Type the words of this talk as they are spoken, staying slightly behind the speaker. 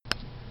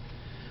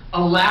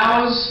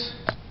allows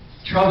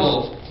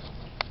trouble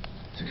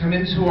to come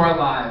into our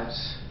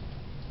lives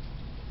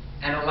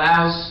and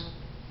allows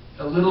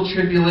a little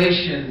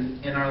tribulation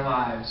in our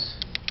lives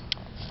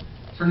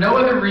for no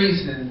other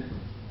reason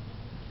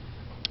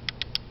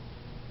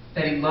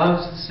that He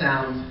loves the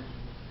sound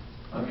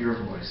of your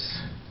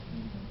voice.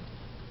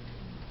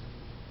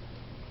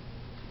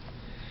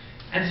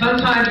 And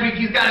sometimes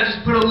He's got to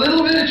just put a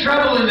little bit of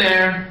trouble in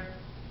there.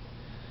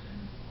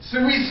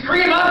 So we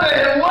scream up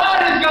at Him,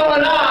 "What is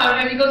going on?"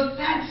 And He goes,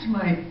 "That's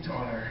my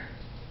daughter.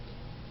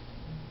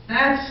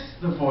 That's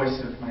the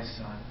voice of my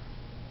son.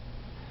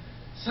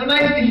 So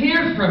nice to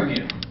hear from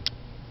you."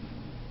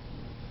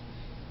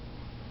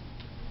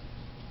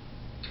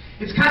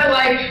 It's kind of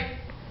like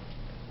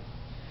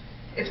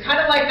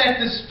that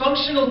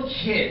dysfunctional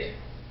kid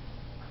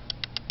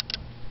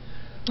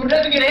who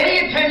doesn't get any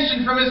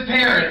attention from his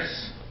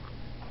parents.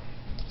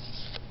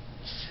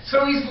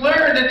 So he's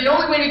learned that the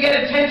only way to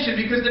get attention,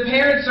 because the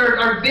parents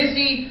are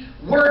busy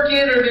working,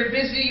 or they're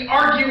busy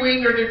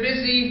arguing, or they're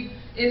busy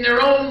in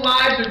their own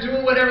lives, or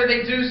doing whatever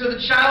they do, so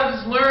the child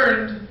has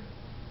learned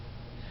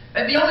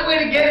that the only way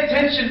to get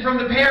attention from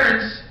the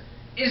parents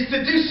is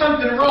to do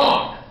something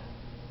wrong.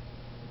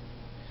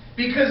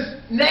 Because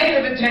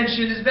negative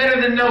attention is better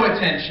than no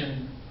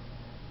attention.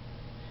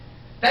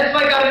 That's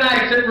like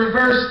Adonai, except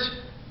reversed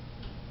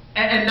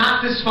and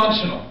not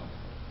dysfunctional.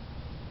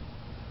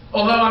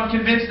 Although I'm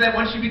convinced that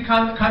once you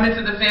come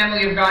into the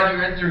family of God,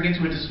 you're entering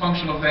into a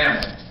dysfunctional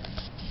family.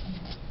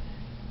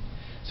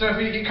 So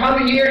if you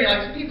come here and you're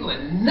like, "People are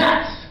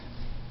nuts."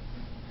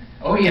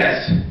 Oh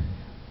yes.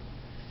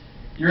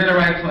 You're in the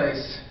right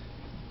place.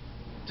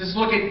 Just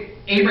look at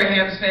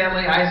Abraham's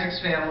family,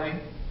 Isaac's family.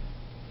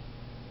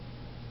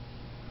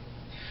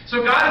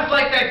 So God is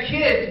like that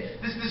kid,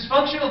 this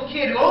dysfunctional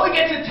kid who only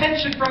gets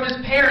attention from his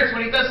parents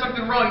when he does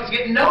something wrong. He's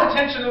getting no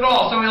attention at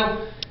all. So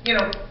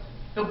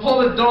he'll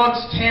pull the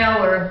dog's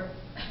tail or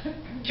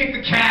kick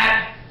the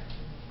cat.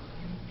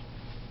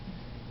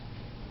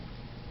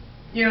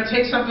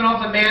 Take something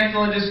off the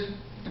mantle and just...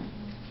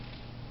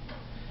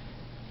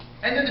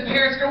 And then the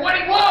parents go,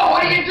 "Whoa,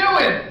 what are you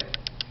doing?"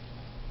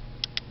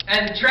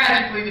 And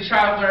tragically, the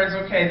child learns,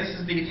 okay, this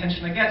is the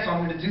attention I get, so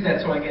I'm going to do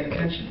that so I get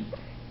attention.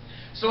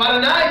 So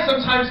Adonai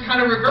sometimes kind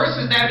of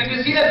reverses that,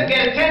 because He doesn't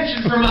get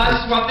attention from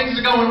us while things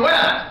are going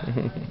well.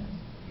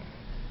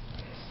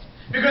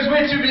 Because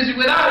we're too busy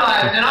with our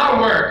lives and our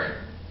work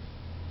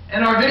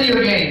and our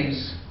video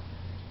games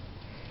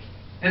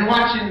and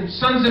watching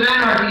Sons of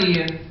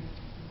Anarchy and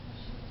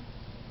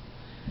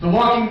The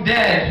Walking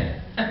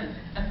Dead. And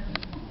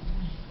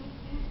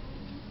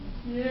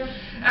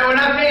we're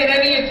not paying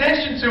any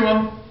attention to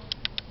Him.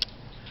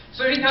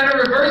 So He kind of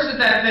reverses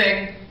that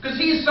thing, because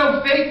He is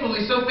so faithful.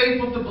 He's so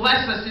faithful to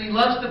bless us, and He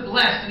loves to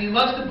bless, and He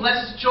loves to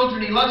bless His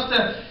children. He loves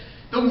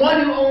the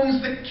one who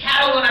owns the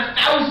cattle on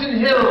 1,000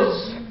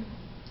 hills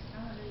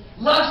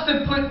loves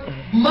to put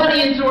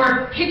money into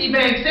our piggy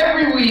banks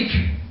every week.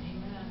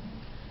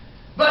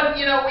 But,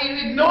 we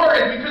ignore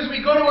it, because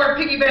we go to our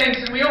piggy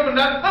banks and we open it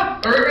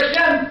up. Baruch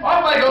Hashem,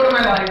 off I go to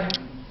my life.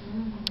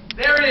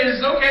 There it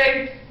is,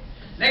 okay.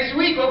 Next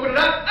week, open it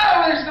up.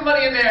 Oh, there's some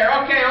money in there.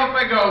 Okay, off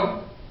I go.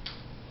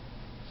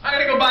 I'm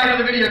going to go buy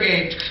another video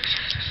game.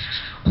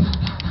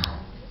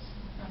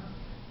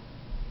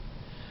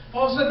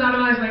 All of a sudden,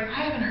 Adonai's like,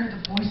 I haven't heard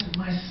the voice of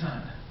my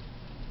son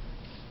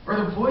or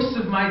the voice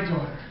of my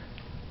daughter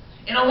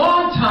in a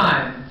long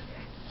time.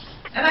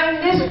 And I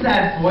miss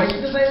that voice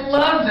because I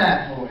love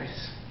that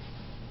voice.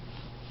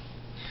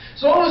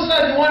 So all of a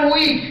sudden, one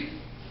week,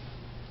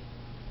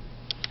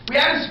 we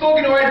haven't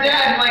spoken to our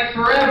dad in like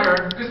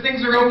forever because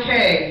things are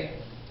okay.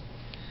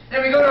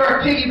 And we go to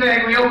our piggy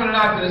bank, we open it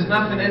up, and there's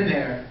nothing in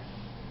there.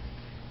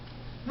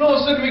 And all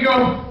of a sudden we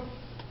go,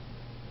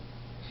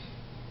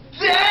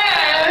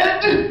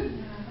 Dad!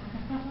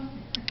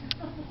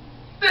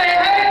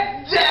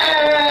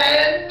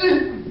 Dad!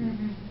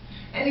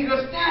 And he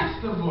goes,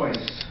 that's the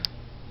voice.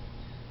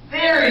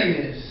 There he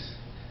is.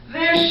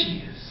 There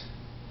she is.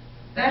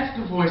 That's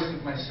the voice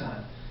of my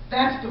son.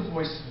 That's the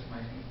voice of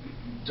my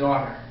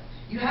daughter.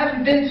 You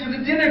haven't been to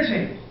the dinner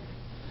table.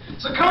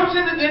 So come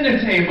to the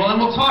dinner table and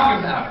we'll talk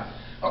about it.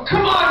 Oh,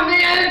 come on,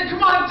 man.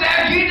 Come on,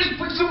 Dad. Can you just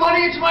put some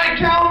money into my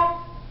account?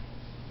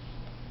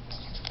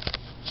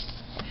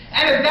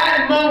 And at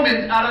that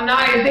moment,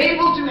 Adonai is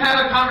able to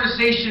have a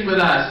conversation with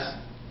us.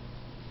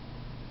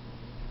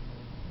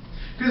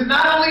 Because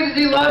not only does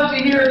He love to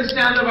hear the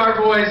sound of our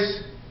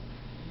voice,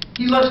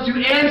 He loves to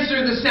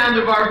answer the sound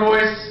of our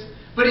voice,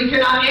 but He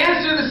cannot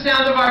answer the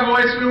sound of our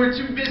voice when we're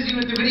too busy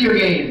with the video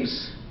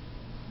games.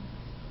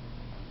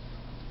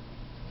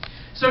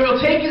 So He'll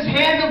take His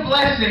hand of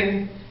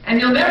blessing, and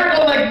He'll never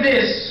go like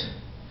this,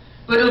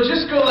 but He'll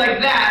just go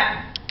like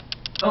that,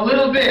 a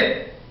little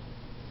bit.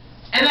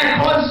 And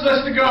that causes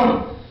us to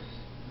go,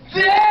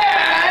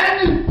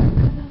 Dad!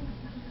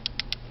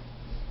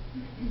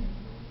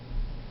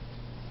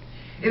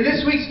 In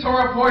this week's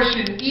Torah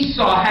portion,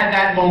 Esau had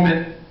that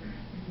moment.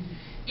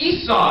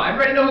 Esau,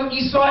 everybody know who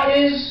Esau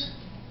is?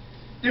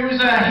 There was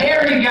a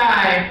hairy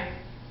guy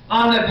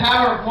on the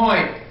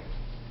PowerPoint.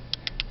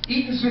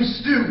 eating some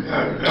stew.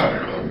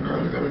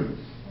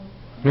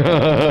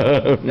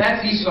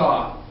 That's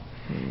Esau.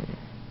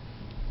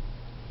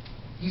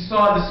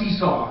 Esau the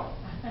seesaw.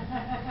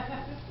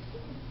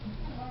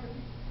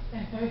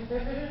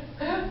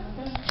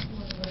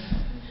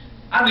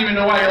 I don't even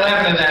know why you're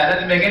laughing at that. That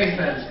didn't make any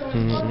sense.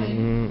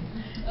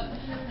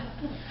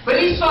 But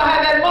Esau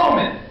had that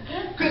moment.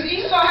 Because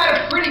Esau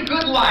had a pretty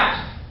good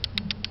life.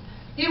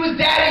 He was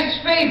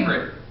Daddy's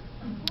favorite.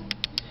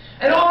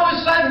 And all of a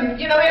sudden,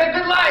 he had a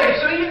good life,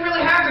 so he didn't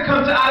really have to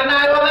come to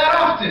Adonai all that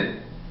often.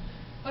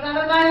 But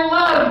Adonai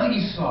loved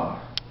Esau.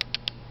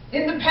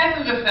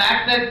 Independent of the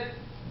fact that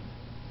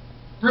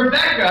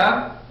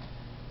Rebekah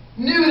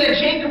knew that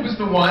Jacob was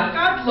the one.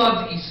 God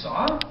loved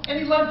Esau, and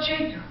he loved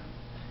Jacob.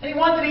 And he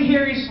wanted to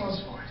hear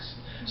Esau's voice.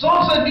 So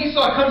all of a sudden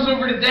Esau comes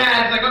over to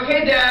Dad. He's like,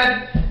 okay,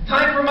 Dad,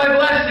 time for my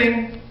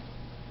blessing.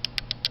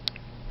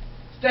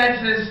 His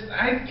dad says,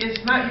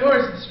 it's not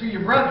yours, it's for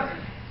your brother.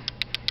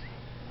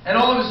 And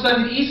all of a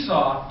sudden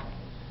Esau,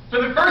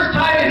 for the first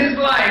time in his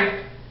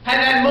life,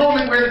 had that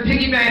moment where the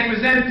piggy bank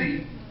was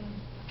empty.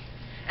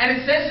 And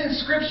it says in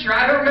Scripture,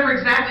 I don't remember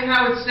exactly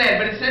how it said,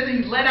 but it says that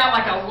he let out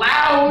like a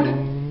loud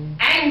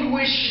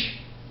anguish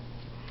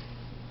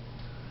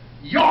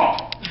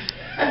yaw.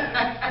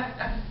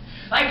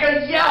 Like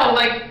a yell,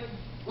 like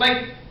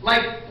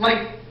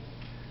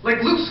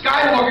Luke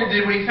Skywalker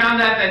did when he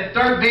found out that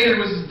Darth Vader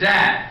was his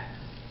dad.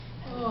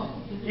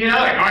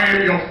 Like, I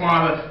am your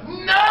father.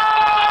 No!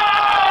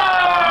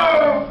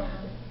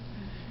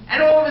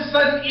 And all of a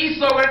sudden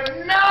Esau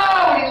went,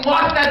 no! He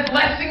lost that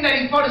blessing that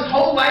he thought his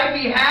whole life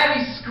he had.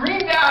 He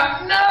screamed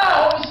out, no!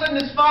 All of a sudden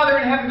his father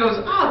in heaven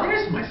goes, oh,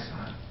 there's my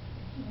son.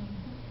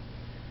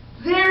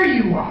 There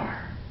you are.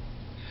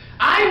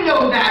 I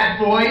know that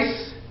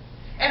voice,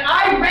 and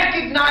I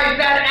recognize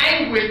that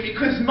anguish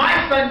because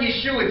my son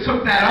Yeshua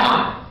took that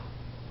on.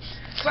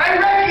 So I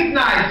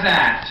recognize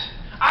that.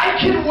 I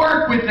can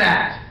work with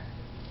that.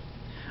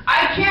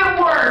 I can't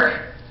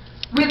work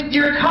with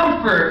your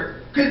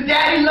comfort because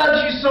Daddy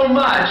loves you so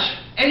much,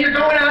 and you're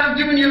going out and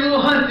doing your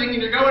little hunting,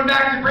 and you're going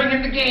back to bring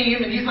him the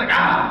game, and he's like,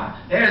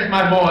 there's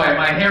my boy,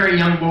 my hairy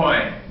young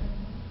boy.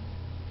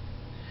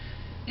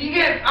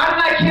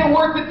 I can't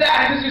work with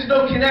that because there's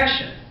no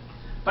connection.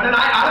 But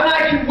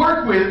I can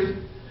work with,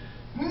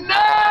 no!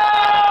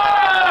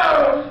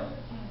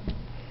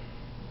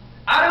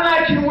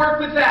 Adonai can work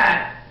with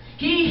that.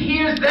 He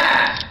hears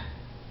that.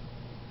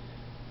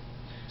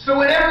 So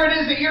whenever it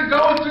is that you're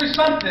going through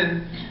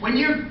something,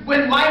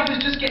 when life is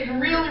just getting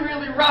really,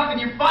 really rough,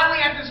 and you're finally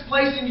at this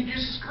place and you're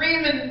just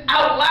screaming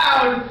out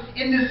loud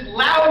in this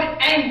loud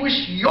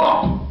anguish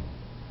yawp,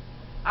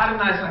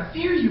 Adonai's like,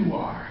 there you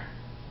are.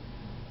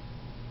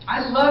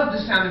 I love the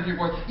sound of your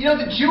voice.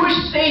 The Jewish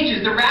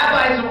sages, the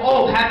rabbis of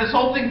old, had this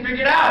whole thing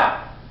figured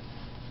out.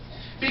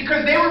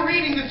 Because they were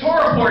reading the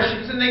Torah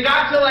portions, and they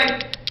got to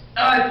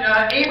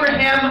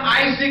Abraham,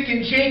 Isaac,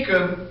 and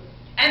Jacob,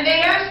 and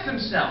they asked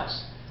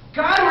themselves,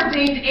 God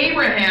ordained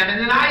Abraham and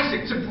then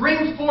Isaac to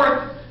bring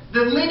forth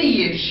the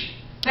lineage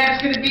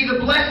that's going to be the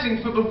blessing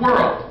for the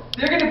world.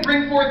 They're going to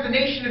bring forth the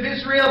nation of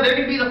Israel. They're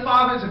going to be the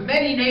fathers of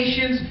many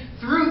nations.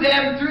 Through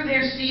them, through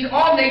their seed,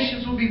 all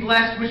nations will be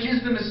blessed, which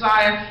is the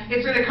Messiah.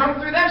 It's going to come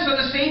through them. So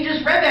the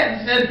sages read that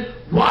and said,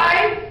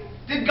 why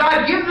did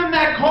God give them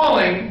that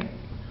calling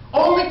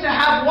only to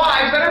have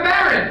wives that are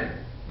barren?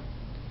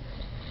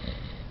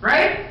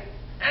 Right?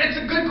 And it's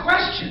a good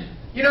question.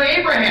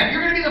 Abraham,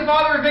 you're going to be the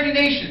father of many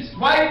nations.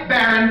 Wife,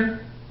 barren.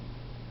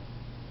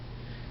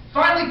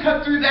 Finally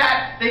cut through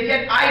that, they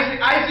get Isaac.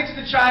 Isaac's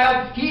the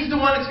child. He's the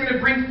one that's going to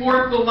bring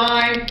forth the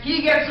line.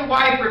 He gets a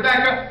wife,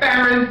 Rebekah,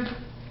 barren.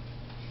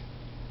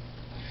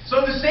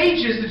 So the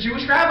sages, the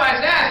Jewish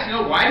rabbis ask,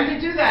 why did they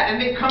do that?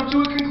 And they come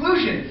to a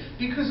conclusion.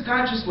 Because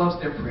God just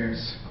loves their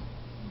prayers.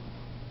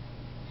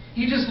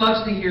 He just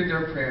loves to hear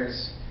their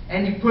prayers.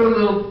 And you put a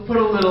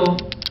little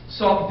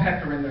salt and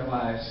pepper in their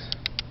lives.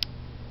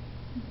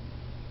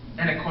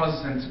 And it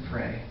causes them to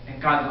pray.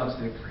 And God loves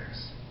their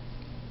prayers.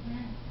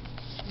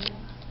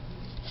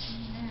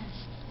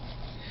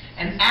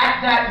 And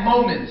at that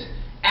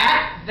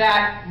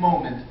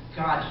moment,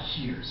 God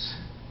hears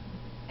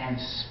and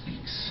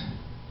speaks.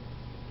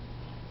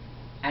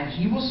 And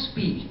He will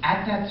speak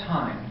at that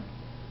time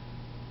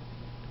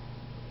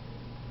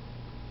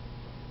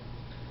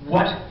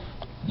what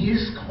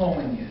His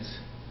calling is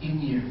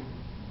in you.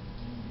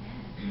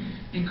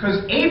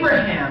 Because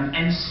Abraham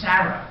and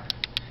Sarah,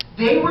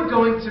 they were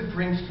going to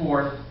bring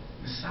forth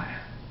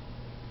Messiah.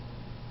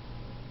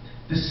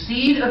 The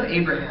seed of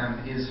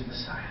Abraham is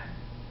Messiah.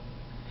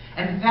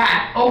 And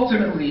that,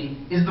 ultimately,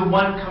 is the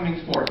one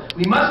coming forth.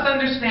 We must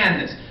understand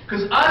this,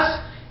 because us,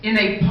 in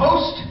a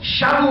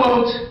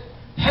post-Shavuot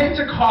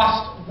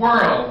Pentecost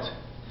world,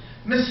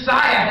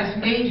 Messiah has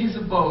made His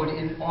abode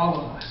in all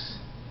of us.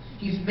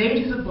 He's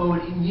made His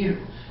abode in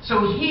you.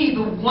 So He,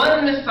 the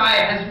one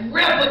Messiah, has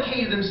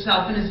replicated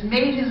Himself and has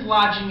made His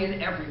lodging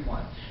in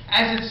everyone.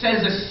 As it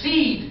says, a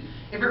seed,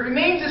 if it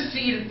remains a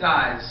seed, it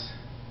dies.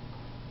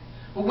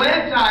 But when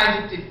it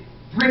dies, it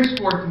brings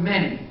forth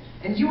many.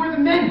 And you are the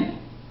many.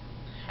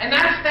 And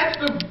that's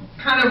the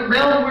kind kind of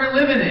realm we're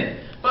living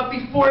in. But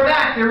before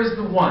that, there was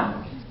the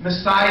one,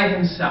 Messiah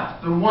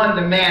himself, the one,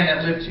 the man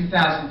that lived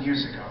 2,000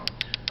 years ago.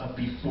 But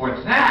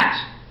before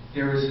that,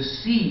 there was a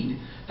seed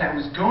that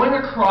was going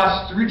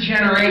across through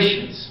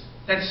generations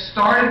that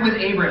started with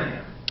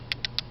Abraham,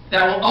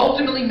 that will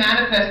ultimately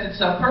manifest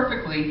itself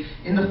perfectly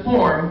in the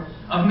form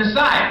of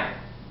Messiah.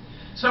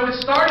 So it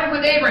started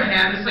with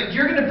Abraham. It's like,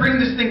 you're going to bring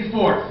this thing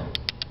forth.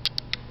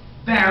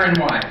 Barren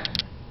wife.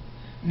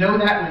 Know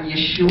that when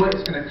Yeshua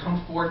is going to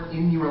come forth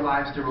in your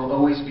lives, there will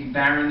always be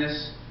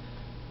barrenness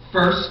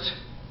first.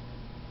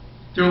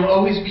 There will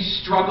always be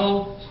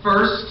struggle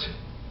first.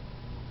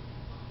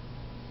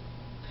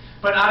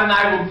 But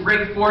Adonai will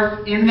break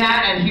forth in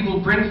that, and he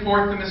will bring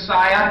forth the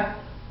Messiah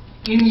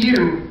in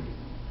you.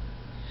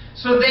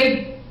 So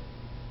they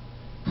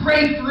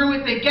pray through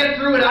it, they get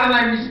through it.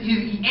 Adonai,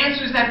 he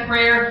answers that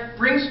prayer,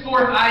 brings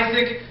forth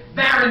Isaac,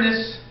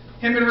 barrenness,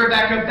 him and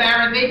Rebekah,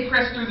 barren. They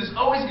press through. There's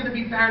always going to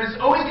be barren. There's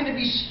always going to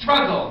be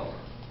struggle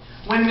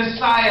when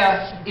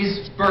Messiah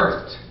is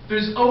birthed.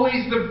 There's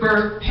always the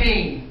birth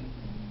pain,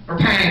 or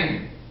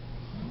pang.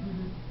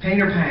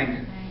 Pain or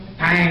pang?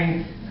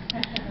 Pang.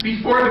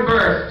 Before the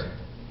birth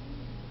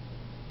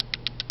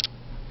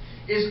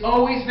is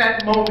always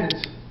that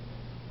moment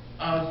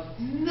of,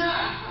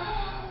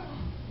 no,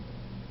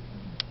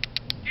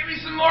 give me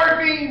some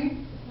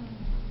morphine,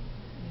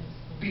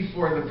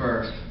 before the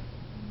birth.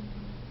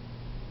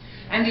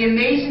 And the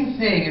amazing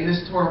thing in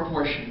this Torah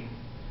portion,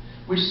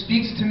 which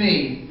speaks to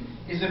me,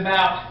 is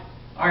about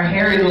our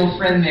hairy little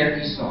friend there,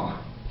 Esau,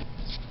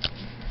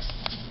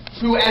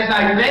 who, as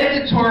I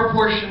read the Torah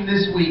portion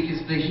this week,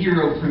 is the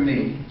hero for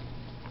me,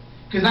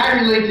 because I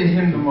relate to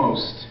him the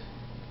most.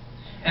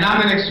 And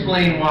I'm going to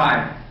explain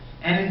why.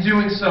 And in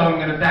doing so, I'm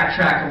going to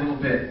backtrack a little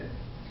bit.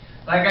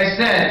 Like I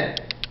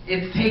said,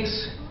 it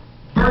takes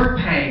birth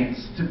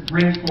pangs to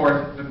bring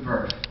forth the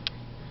birth.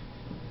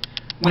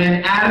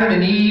 When Adam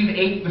and Eve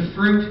ate the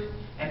fruit,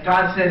 and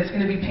God said, it's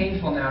going to be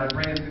painful now to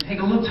bring it. It's going to take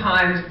a little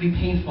time. It's going to be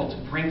painful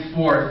to bring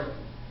forth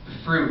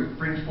the fruit,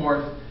 bring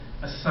forth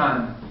a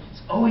son.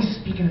 It's always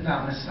speaking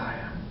about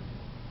Messiah.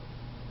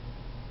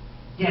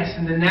 Yes,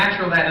 in the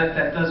natural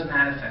that does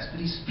manifest, but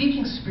he's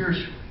speaking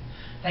spiritually.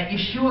 That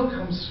Yeshua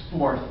comes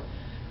forth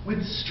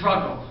with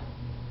struggle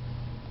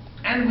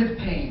and with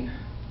pain,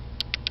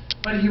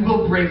 but he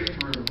will break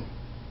through.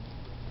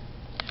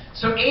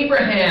 So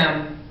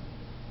Abraham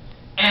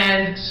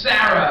and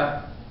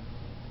Sarah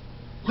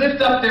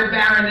lift up their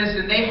barrenness,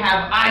 and they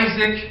have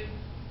Isaac,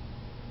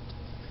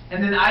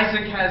 and then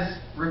Isaac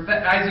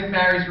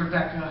marries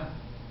Rebekah,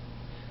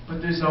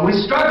 but there's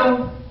always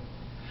struggle.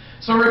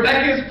 So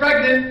Rebekah is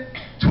pregnant,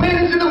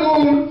 twins in the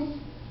womb,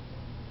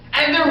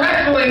 and they're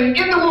wrestling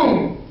in the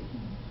womb.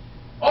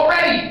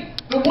 Already,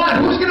 the one,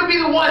 who's going to be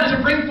the one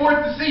to bring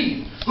forth the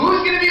seed?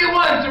 Who's going to be the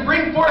one to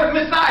bring forth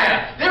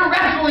Messiah? They're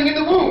wrestling in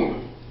the womb.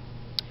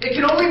 It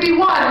can only be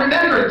one.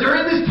 Remember,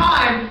 during this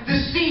time, the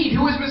seed,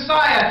 who is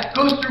Messiah,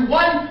 goes through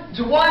one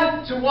to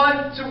one to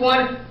one to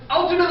one,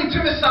 ultimately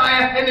to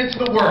Messiah and into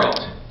the world.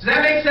 Does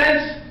that make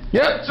sense?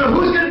 Yep. So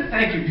who's going to...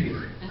 Thank you,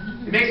 Peter.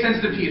 It makes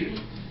sense to Peter.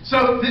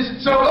 So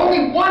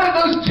only one of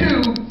those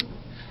two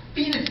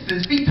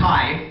fetuses,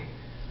 vitae,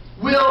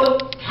 will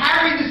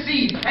carry the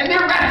seed. And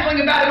they're wrestling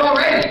about it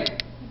already.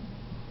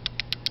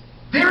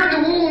 They're in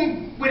the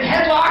womb with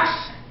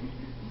headlocks,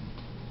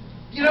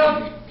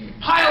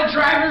 pile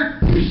driver,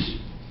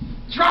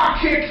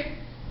 drop kick.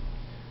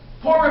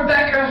 Poor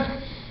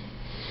Rebekah.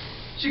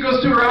 She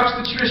goes to her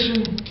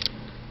obstetrician.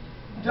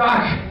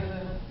 Doc,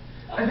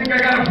 I think I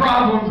got a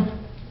problem.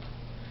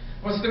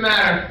 What's the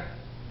matter?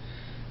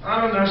 I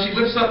don't know. She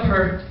lifts up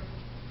her,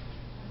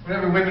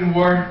 whatever women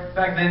wore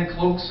back then,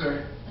 cloaks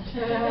or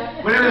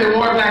whatever they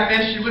wore back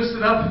then. She lifts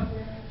it up.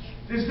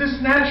 Is this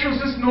natural?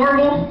 Is this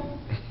normal?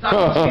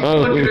 Doctor takes a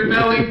look at her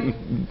belly.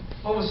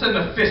 All of a sudden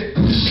a fist.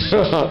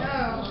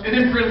 An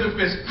imprint of the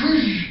fist.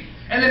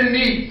 And then a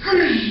knee.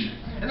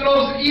 And then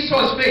all of a sudden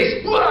Esau's face.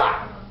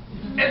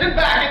 And then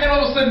back. And then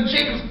all of a sudden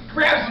Jacob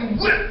grabs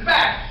him, whips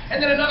back.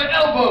 And then another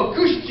elbow.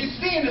 She's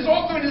seeing this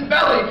all through his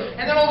belly.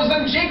 And then all of a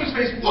sudden Jacob's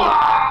face.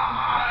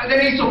 And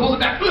then Esau pulls it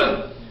back.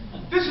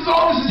 This is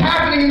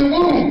happening in the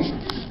womb.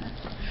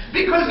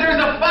 Because there's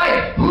a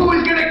fight. Who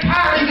is going to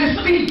carry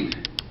this seed?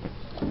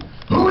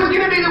 Who is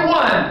going to be the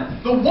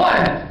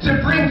one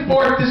to bring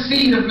forth the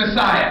seed of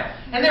Messiah?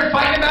 And they're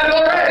fighting about it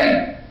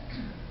already.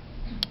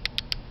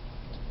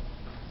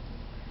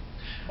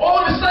 All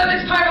of a sudden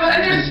it's time,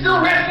 and they're still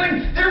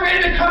wrestling. They're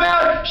ready to come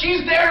out.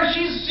 She's there.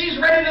 She's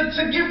ready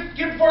to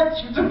give forth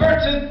to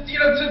birth,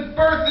 to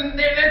birth, and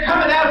they're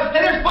coming out and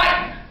they're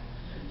fighting.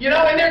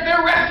 And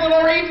they're wrestling,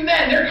 or even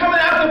then they're coming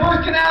out of the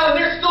birth canal and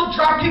they're still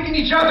drop kicking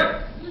each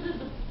other.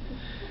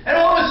 And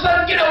all of a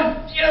sudden,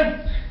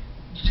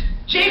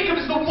 Jacob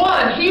is the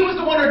one. He was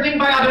the one ordained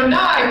by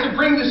Adonai to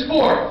bring this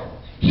forth.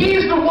 He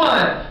is the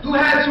one who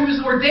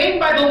was ordained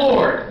by the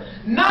Lord,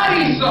 not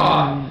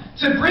Esau,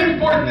 to bring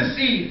forth the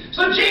seed.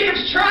 So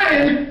Jacob's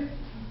trying,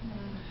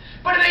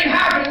 but it ain't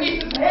happening.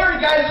 He's this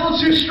hairy guy, a little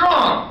too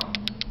strong.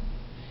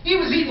 He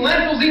was eating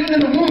lentils even in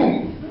the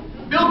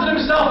womb, building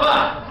himself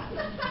up.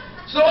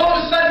 So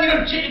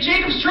sudden,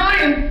 Jacob's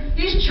trying.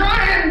 He's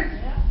trying.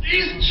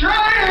 He's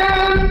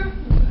trying.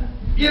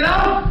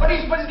 But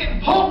he's getting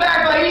pulled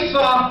back by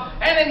Esau,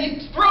 and then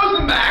he throws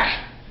him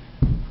back.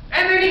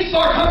 And then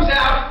Esau comes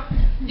out.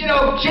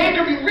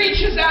 Jacob, he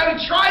reaches out,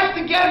 he tries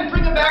to get him,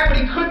 bring him back, but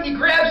he couldn't. He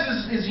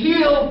grabs his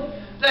heel.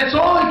 That's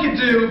all he could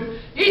do.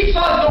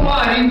 Esau's the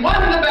one. He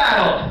won the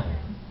battle.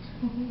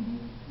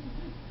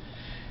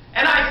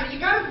 And I said, you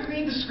got to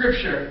read the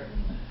scripture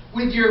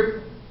with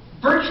your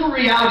virtual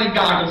reality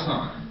goggles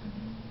on.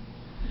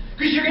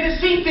 Because you're going to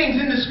see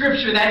things in the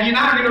scripture that you're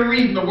not going to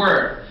read in the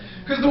Word.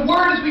 Because the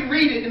Word as we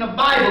read it in the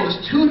Bible is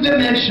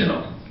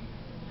two-dimensional.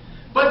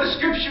 But the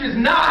scripture is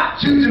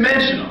not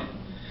two-dimensional.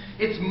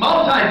 It's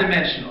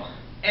multi-dimensional.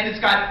 And it's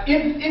got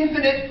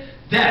infinite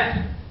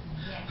depth.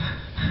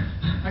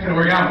 I got to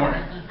work out more.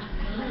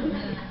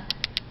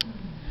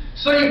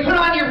 So you put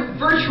on your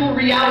virtual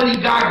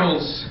reality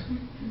goggles.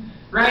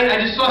 Right?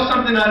 I just saw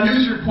something on a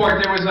news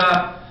report. I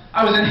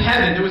was in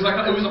heaven. It was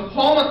a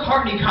Paul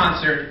McCartney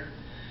concert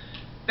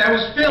that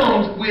was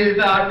filmed with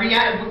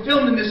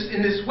filmed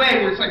in this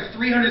way where it's like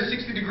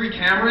 360-degree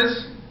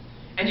cameras,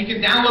 and you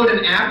can download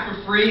an app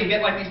for free and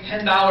get like these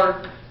 $10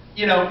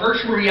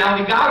 virtual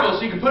reality goggles,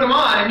 so you can put them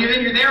on, and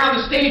then you're there on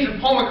the stage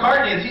with Paul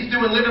McCartney as he's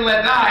doing "Live and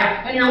Let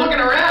Die," and you're looking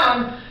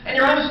around and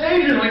you're on the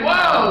stage and you're like,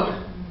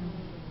 whoa,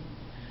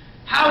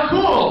 how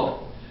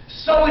cool!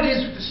 So it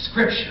is with the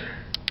scripture.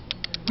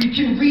 We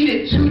can read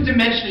it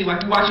two-dimensionally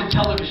like we watch a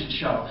television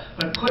show,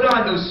 but put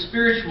on those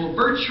spiritual,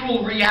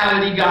 virtual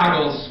reality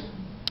goggles,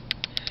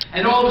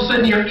 and all of a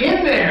sudden you're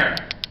in there.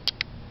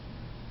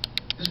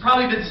 There's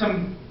probably been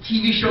some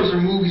TV shows or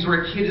movies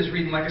where a kid is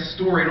reading like a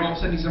story, and all of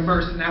a sudden he's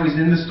immersed, and now he's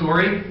in the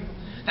story.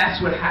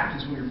 That's what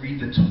happens when we read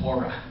the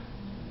Torah.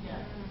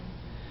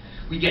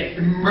 We get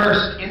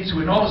immersed into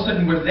it, and all of a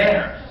sudden we're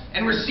there.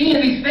 And we're seeing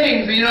these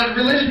things, and the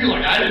religious people are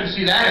like, I didn't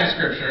see that in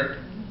Scripture.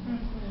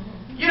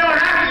 You don't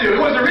have to. It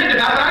wasn't written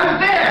about, but I was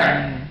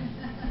there.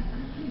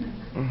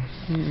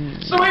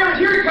 So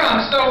here he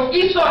comes. So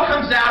Esau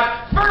comes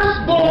out,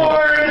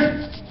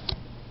 firstborn.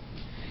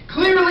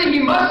 Clearly he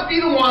must be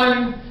the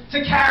one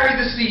to carry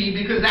the seed,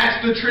 because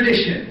that's the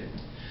tradition.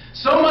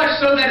 So much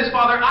so that his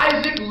father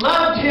Isaac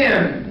loved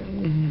him.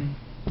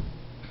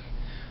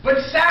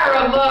 But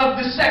Sarah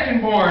loved the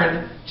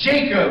secondborn,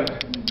 Jacob.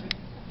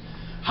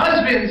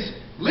 Husbands,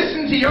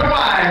 listen to your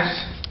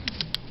wives.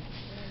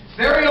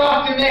 Very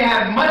often they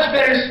have much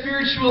better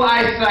spiritual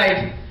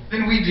eyesight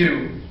than we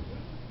do.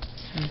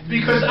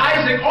 Because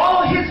Isaac,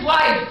 all his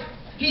life,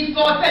 he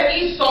thought that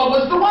Esau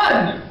was the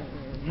one.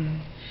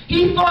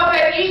 He thought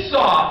that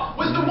Esau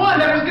was the one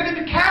that was going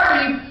to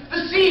carry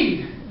the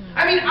seed.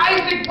 I mean,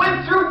 Isaac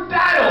went through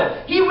battle.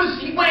 After he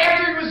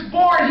was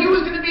born, he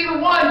was going to be the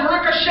one.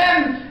 Baruch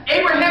Hashem,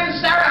 Abraham and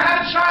Sarah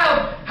had a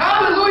child.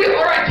 Hallelujah.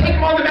 All right, take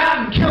him on the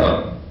mountain, kill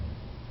him.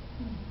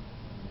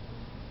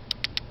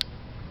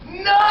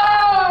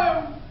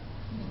 No!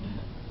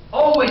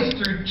 Always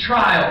through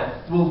trial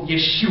will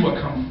Yeshua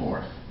come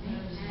forth.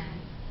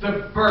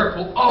 The birth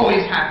will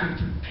always happen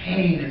through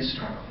pain and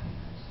struggle.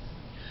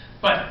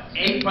 But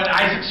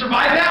Isaac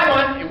survived that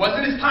one. It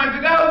wasn't his time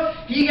to go.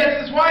 He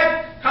gets his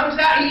wife, comes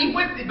out, he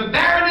went the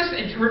barrenness,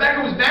 and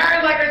Rebecca was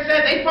barren, like I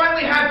said. They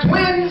finally have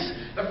twins.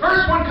 The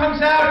first one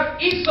comes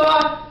out,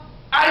 Esau.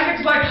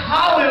 Isaac's like,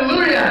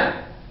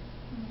 hallelujah.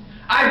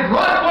 I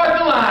brought forth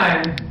the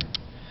line.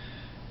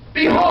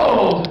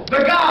 Behold,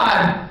 the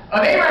God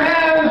of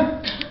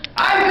Abraham,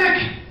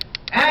 Isaac,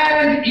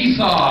 and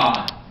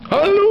Esau.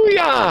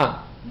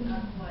 Hallelujah!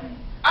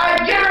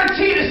 I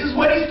guarantee this is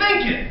what he's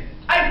thinking.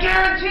 I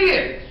guarantee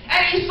it.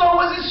 And Esau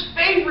was his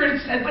favorite,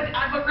 it said, but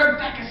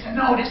Rebecca said,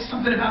 no, there's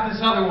something about this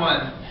other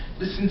one.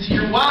 Listen to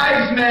your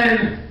wives,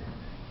 men.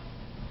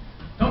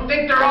 Don't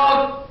think they're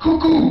all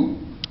cuckoo.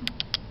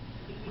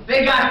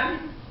 They got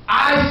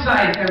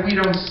eyesight that we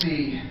don't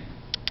see.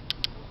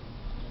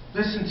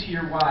 Listen to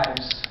your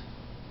wives.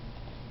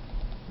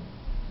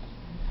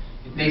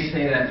 They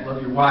say that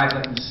love your wives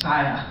like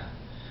Messiah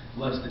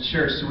loves the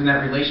church. So in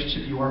that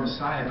relationship, you are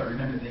Messiah, but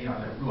remember, they are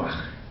the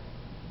Ruach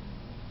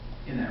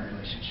in that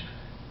relationship.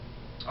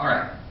 All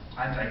right,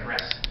 I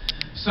digress.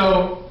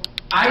 So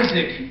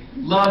Isaac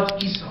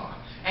loved Esau.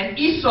 And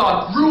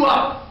Esau grew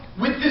up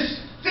with this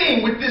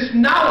thing, with this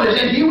knowledge,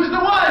 and he was the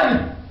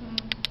one.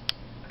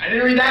 I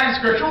didn't read that in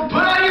Scripture. Well,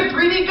 put on your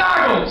 3D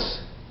goggles.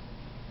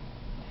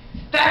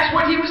 That's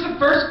when he was the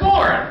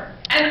firstborn.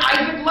 And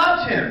Isaac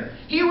loved him.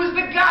 He was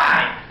the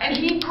guy. And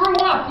he grew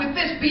up with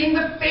this being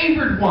the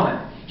favored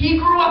one. He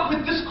grew up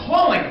with this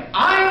calling.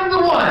 I am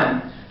the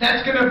one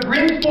that's going to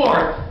bring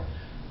forth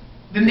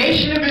the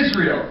nation of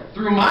Israel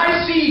through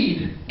my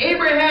seed,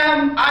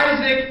 Abraham,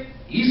 Isaac,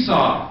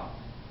 Esau.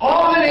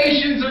 All the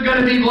nations are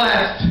going to be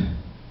blessed.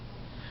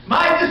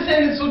 My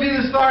descendants will be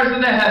the stars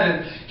of the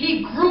heaven.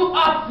 He grew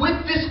up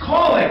with this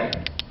calling.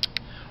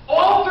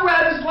 All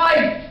throughout his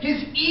life,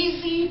 his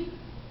easy,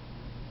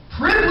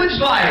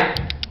 privileged life.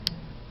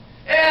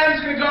 And I'm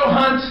just going to go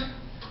hunt.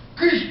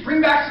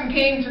 Bring back some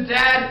game to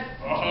Dad.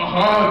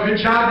 Oh, good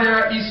job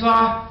there,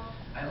 Esau.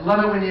 I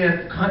love it when you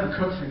hunt and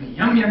cook for me.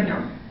 Yum, yum,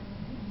 yum.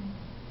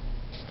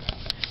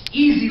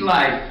 easy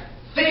life,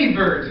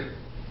 favored,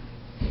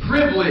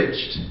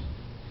 privileged.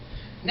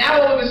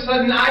 Now all of a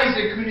sudden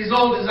Isaac, when he's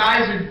old, his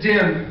eyes are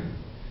dim,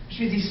 which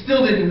means he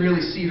still didn't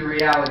really see the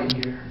reality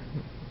here.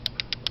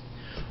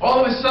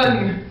 All of a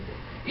sudden,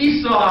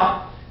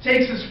 Esau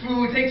takes his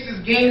food, takes his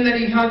game that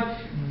he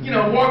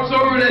walks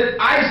over to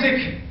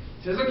Isaac,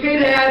 says, "Okay,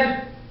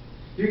 Dad,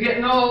 you're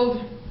getting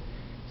old.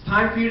 It's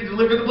time for you to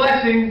deliver the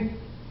blessing.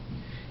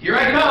 Here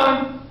I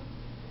come.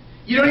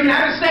 You don't even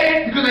have to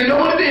say it because I know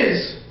what it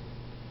is.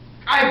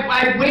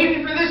 I've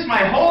waited for this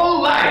my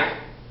whole life.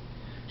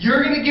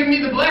 You're going to give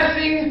me the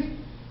blessing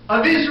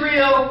of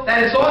Israel,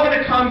 that it's all going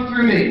to come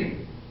through me.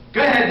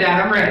 Go ahead,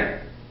 Dad, I'm ready.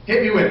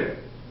 Hit me with it.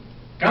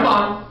 Come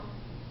on.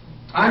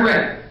 I'm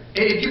ready.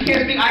 If you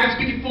can't speak, I can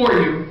speak it for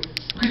you,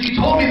 because you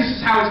told me this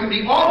is how it's going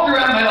to be all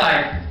throughout my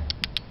life.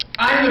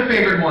 I'm the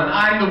favored one.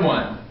 I'm the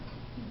one."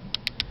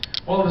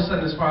 All of a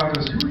sudden, his father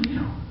goes, "Who are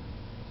you?"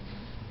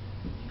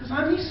 He goes,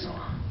 "I'm Esau.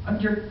 I'm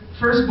your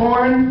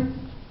firstborn.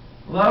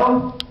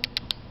 Hello?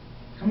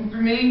 Coming for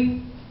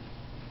me?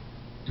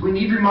 Do I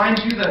need to remind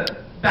you the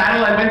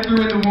battle I went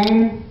through in the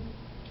womb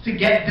to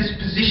get this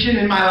position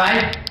in my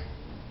life?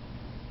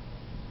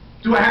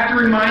 Do I have to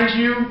remind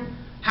you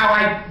how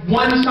I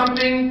won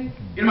something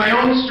in my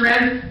own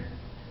strength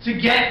to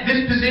get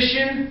this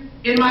position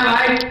in my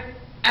life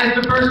as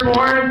the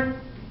firstborn?"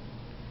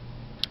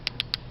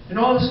 And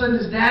all of a sudden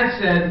his dad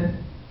said,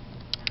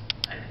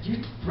 "Your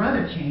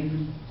brother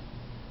came,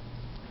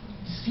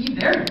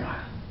 deceived everybody.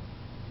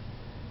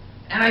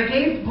 And I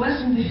gave the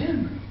blessing to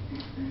him.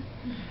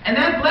 And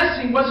that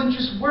blessing wasn't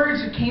just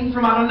words, it came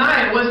from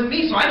Adonai, it wasn't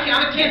me, so I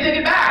can't take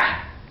it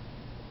back.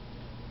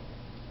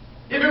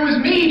 If it was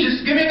me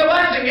just giving a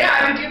blessing, yeah,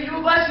 I could give you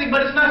a blessing,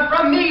 but it's not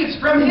from me, it's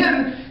from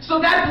him. So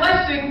that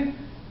blessing,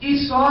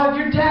 Esau,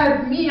 your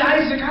dad, me,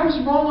 Isaac, I was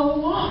wrong all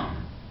along.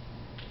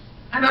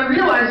 And I'm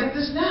realizing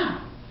this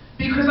now,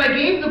 because I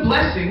gave the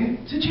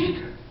blessing to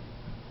Jacob.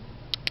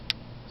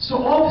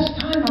 So all this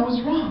time I was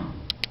wrong.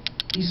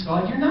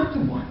 Esau, you're not the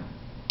one.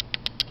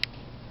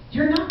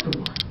 You're not the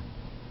one."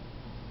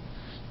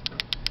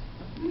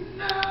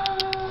 No. All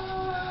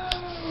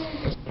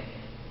of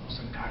a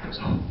sudden God goes,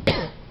 "Oh,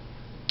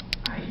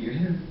 I hear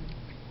him.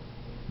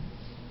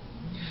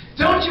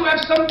 Don't you have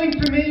something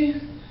for me?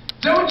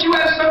 Don't you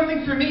have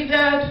something for me,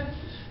 Dad?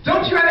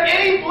 Don't you have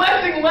any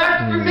blessing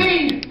left for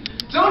me?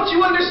 Don't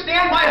you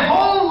understand my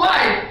whole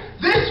life?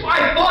 This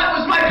I thought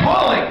was my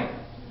calling.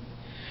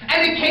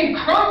 And it came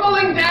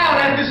crumbling down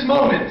at this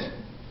moment.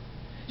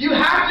 You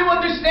have to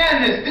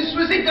understand this. This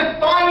was a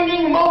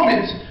defining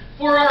moment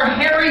for our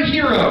hairy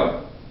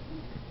hero.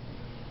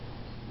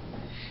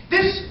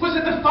 This was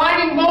a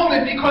defining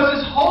moment because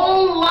his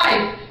whole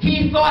life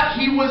he thought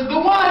he was the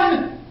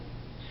one.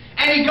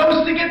 And he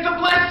goes to get the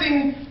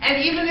blessing,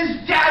 and even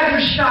his dad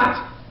was shocked.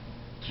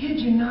 "Kid,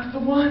 you're not the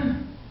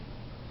one.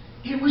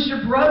 It was your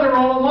brother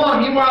all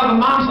along." Meanwhile, the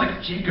mom's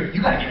like, "Jacob,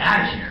 you gotta get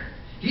out of here.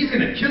 He's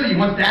gonna kill you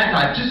once Dad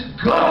dies. Just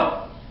go.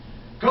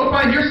 Go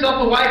find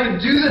yourself a wife and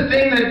do the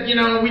thing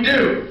that, we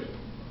do.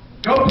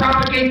 Go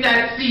propagate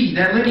that seed,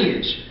 that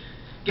lineage.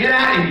 Get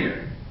out of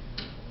here."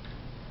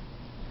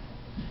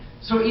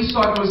 So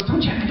Esau goes,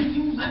 "Don't you have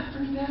anything left for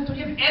me, Dad? Don't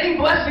you have any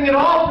blessing at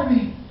all for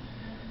me?"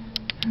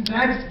 And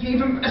Dad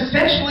gave him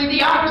essentially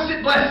the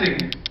opposite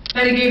blessing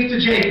that he gave to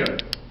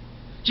Jacob.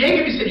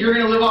 Jacob, he said, "You're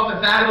going to live off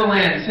the fat of the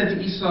land." He said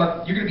to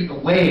Esau, "You're going to be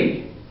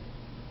away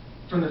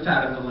from the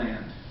fat of the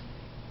land.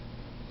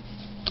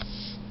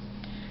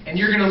 And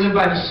you're going to live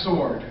by the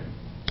sword.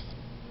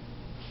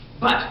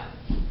 But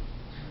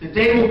the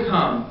day will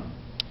come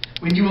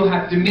when you will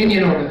have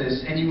dominion over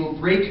this, and you will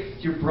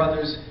break your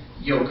brother's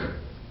yoke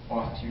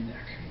off your neck."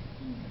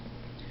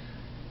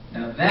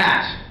 Now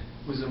that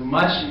was a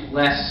much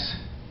less,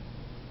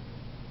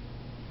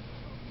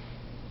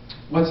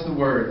 what's the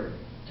word?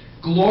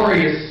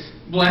 Glorious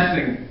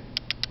blessing.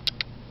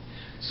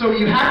 So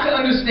you have to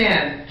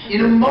understand,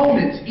 in a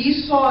moment,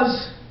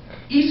 Esau's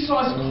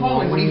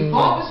calling, what he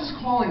thought was his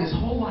calling his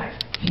whole life,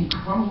 came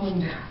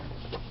crumbling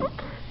down.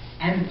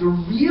 And the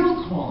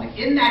real calling,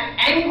 in that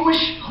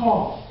anguish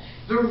call,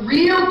 the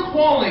real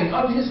calling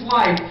of his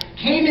life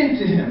came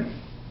into him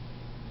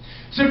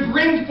to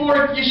bring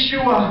forth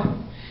Yeshua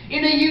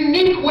in a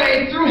unique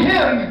way through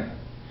him.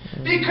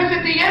 Because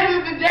at the end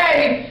of the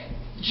day,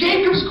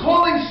 Jacob's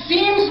calling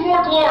seems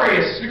more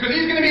glorious because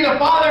he's going to be the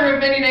father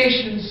of many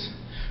nations.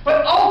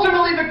 But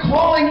ultimately the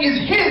calling is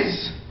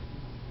his.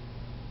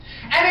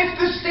 And it's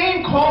the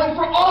same calling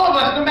for all of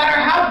us, no matter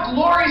how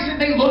glorious it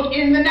may look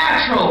in the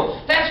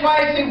natural. That's why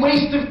it's a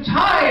waste of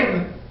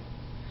time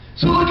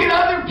to look at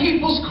other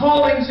people's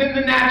callings in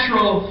the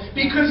natural,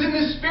 because in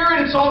the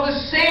spirit it's all the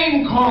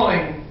same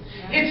calling.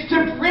 It's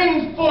to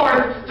bring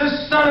forth the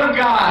Son of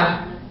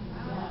God.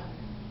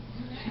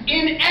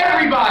 In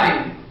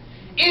everybody.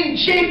 In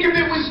Jacob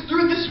it was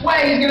through this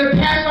way. He's going to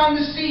pass on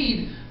the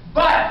seed.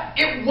 But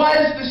it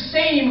was the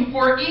same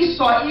for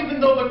Esau,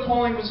 even though the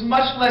calling was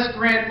much less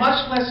grand,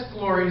 much less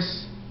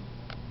glorious.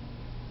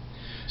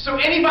 So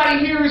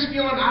anybody here who's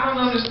feeling, "I don't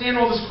understand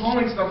all this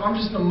calling stuff, I'm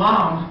just a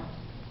mom."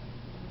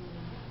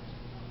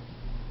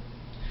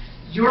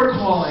 Your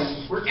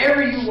calling,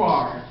 wherever you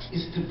are,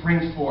 is to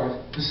bring forth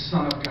the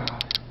Son of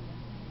God.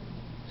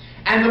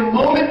 And the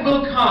moment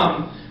will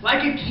come,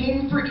 like it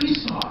came for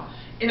Esau,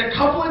 in a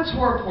couple of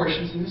Torah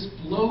portions, and this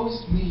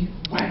blows me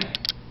away.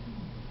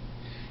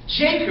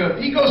 Jacob,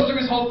 he goes through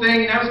his whole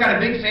thing. Now he's got a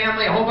big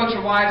family, a whole bunch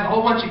of wives, a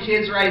whole bunch of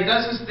kids, right? He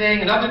does his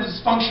thing, another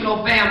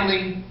dysfunctional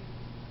family.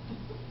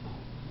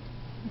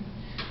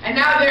 And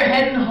now they're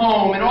heading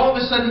home, and all of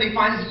a sudden they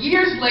find this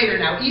years later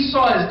now,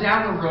 Esau is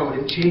down the road,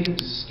 and Jacob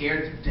is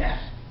scared to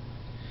death.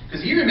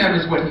 Because he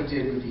remembers what he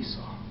did with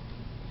Esau.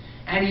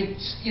 And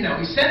he's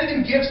sending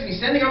him gifts, and he's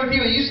sending other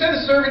people. You send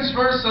the servants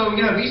first, so,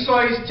 if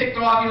Esau is ticked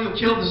off, he'll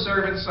kill the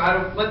servants, so I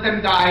don't let them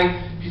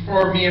die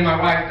before me and my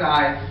wife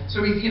die.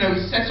 So he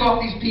sets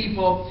off these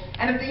people.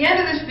 And at the end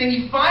of this thing,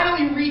 he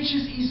finally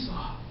reaches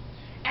Esau.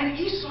 And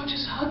Esau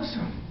just hugs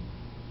him.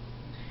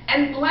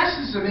 And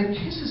blesses him, and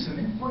kisses him,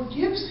 and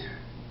forgives him.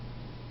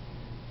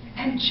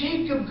 And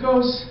Jacob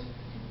goes,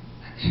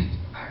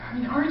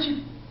 aren't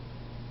you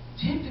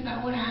ticked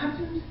about what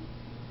happened?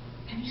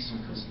 And Esau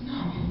goes,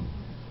 no,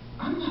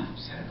 I'm not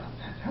upset about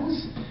that. That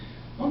was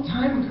a long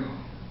time ago.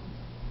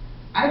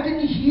 I've been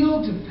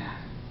healed of that.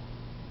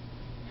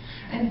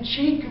 And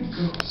Jacob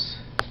goes,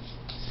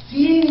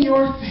 seeing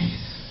your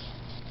face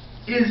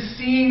is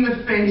seeing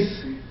the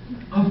face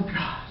of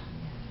God.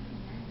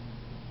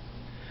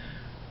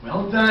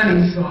 Well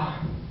done, Esau.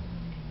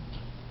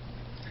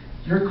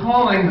 Your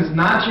calling was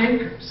not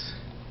Jacob's.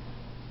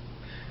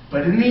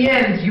 But in the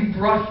end, you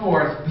brought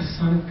forth the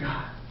Son of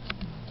God.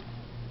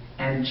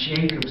 And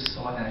Jacob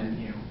saw that in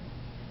you.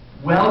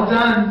 Well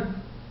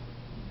done.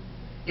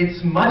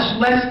 It's much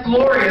less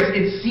glorious.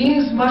 It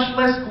seems much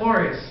less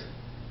glorious.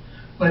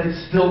 But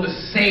it's still the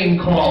same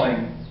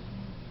calling,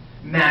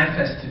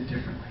 manifested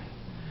differently.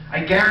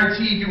 I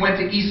guarantee if you went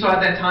to Esau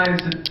at that time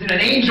and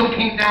an angel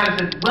came down and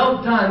said,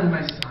 well done,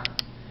 my son.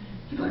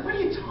 He'd be like, what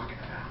are you talking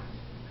about?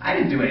 I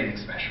didn't do anything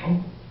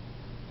special.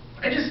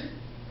 I just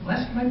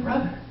blessed my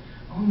brother.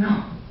 Oh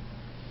no.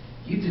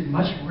 You did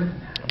much more than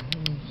that.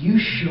 You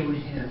showed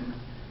him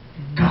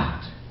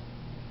God.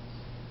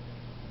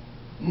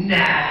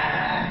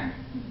 Nah.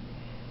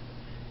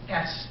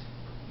 That's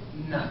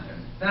nothing.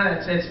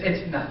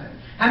 It's nothing.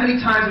 How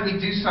many times do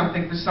we do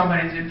something for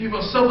somebody and people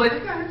are so like,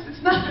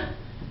 it's nothing.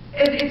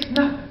 It's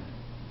nothing.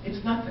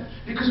 It's nothing.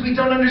 Because we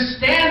don't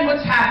understand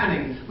what's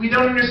happening. We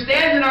don't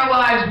understand in our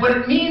lives what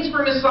it means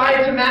for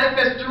Messiah to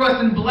manifest through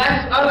us and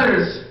bless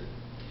others.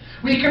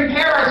 We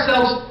compare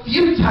ourselves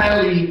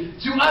futilely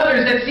to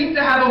others that seem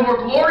to have a more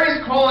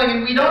glorious calling,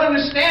 and we don't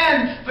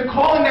understand the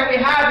calling that we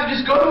have to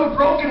just go to a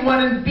broken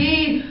one and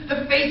be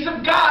the face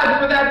of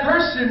God for that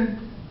person.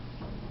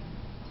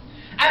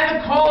 And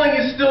the calling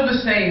is still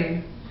the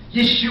same.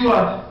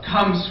 Yeshua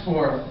comes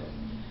forth.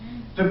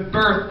 The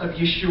birth of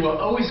Yeshua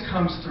always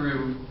comes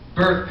through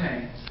birth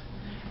pangs.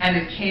 And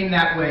it came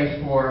that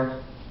way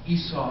for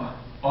Esau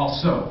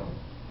also.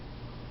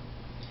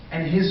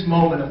 And his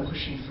moment of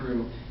pushing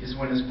through is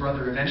when his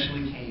brother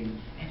eventually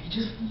came and he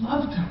just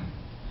loved him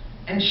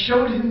and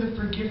showed him the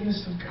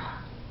forgiveness of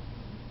God.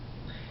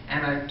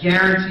 And I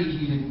guarantee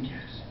he didn't get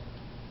it.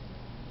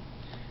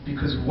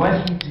 Because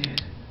what he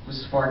did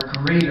was far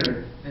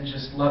greater than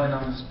just loving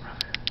on his brother.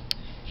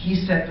 He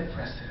set the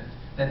precedent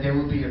that there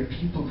will be a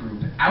people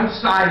group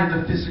outside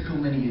of the physical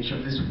lineage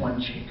of this one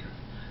Jacob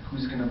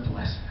who's going to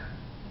bless them.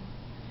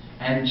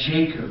 And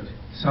Jacob,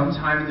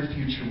 sometime in the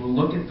future, will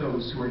look at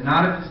those who are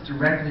not of his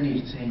direct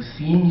lineage saying,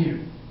 seeing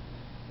you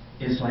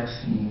is like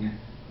seeing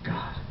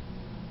God.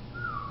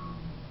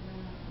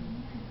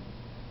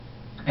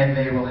 And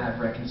they will have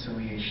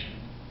reconciliation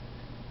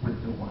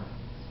with the one,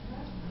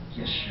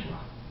 Yeshua.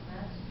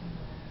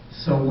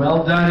 So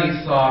well done,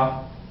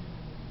 Esau.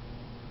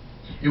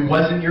 It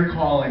wasn't your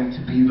calling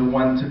to be the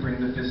one to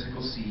bring the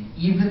physical seed,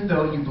 even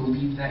though you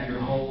believed that your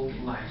whole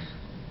life.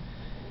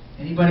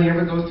 Anybody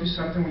ever go through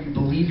something where you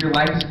believe your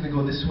life is going to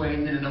go this way,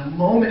 and then in a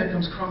moment it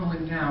comes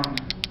crumbling down?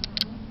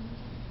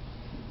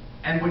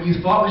 And what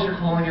you thought was your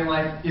calling in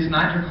life is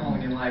not your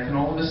calling in life, and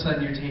all of a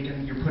sudden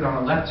you're put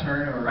on a left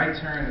turn or a right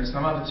turn or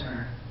some other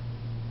turn.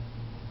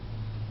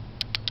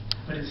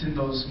 But it's in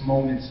those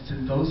moments,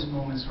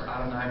 where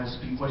Adonai will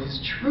speak what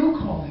his true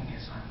calling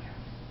is on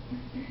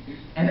you.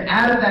 And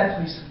out of that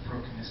place of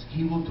brokenness,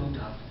 he will build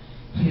up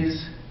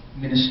his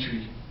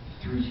ministry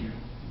through you.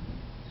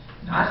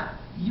 Not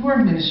your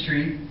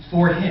ministry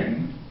for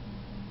him,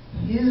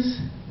 his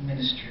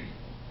ministry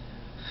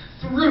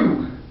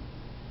through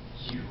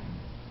you.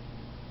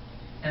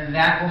 And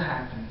that will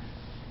happen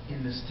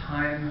in this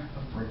time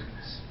of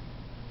brokenness.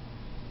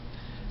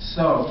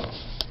 So,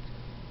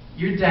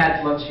 your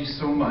dad loves you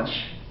so much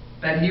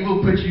that he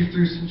will put you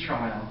through some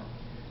trial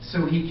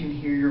so he can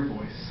hear your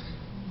voice.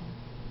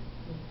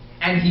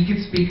 And he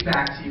can speak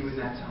back to you in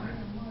that time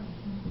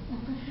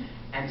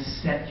and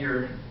set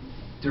your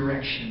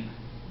direction,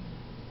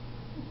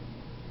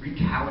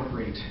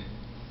 recalibrate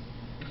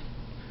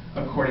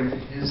according to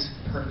his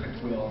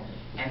perfect will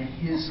and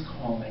his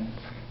calling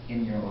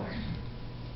in your life.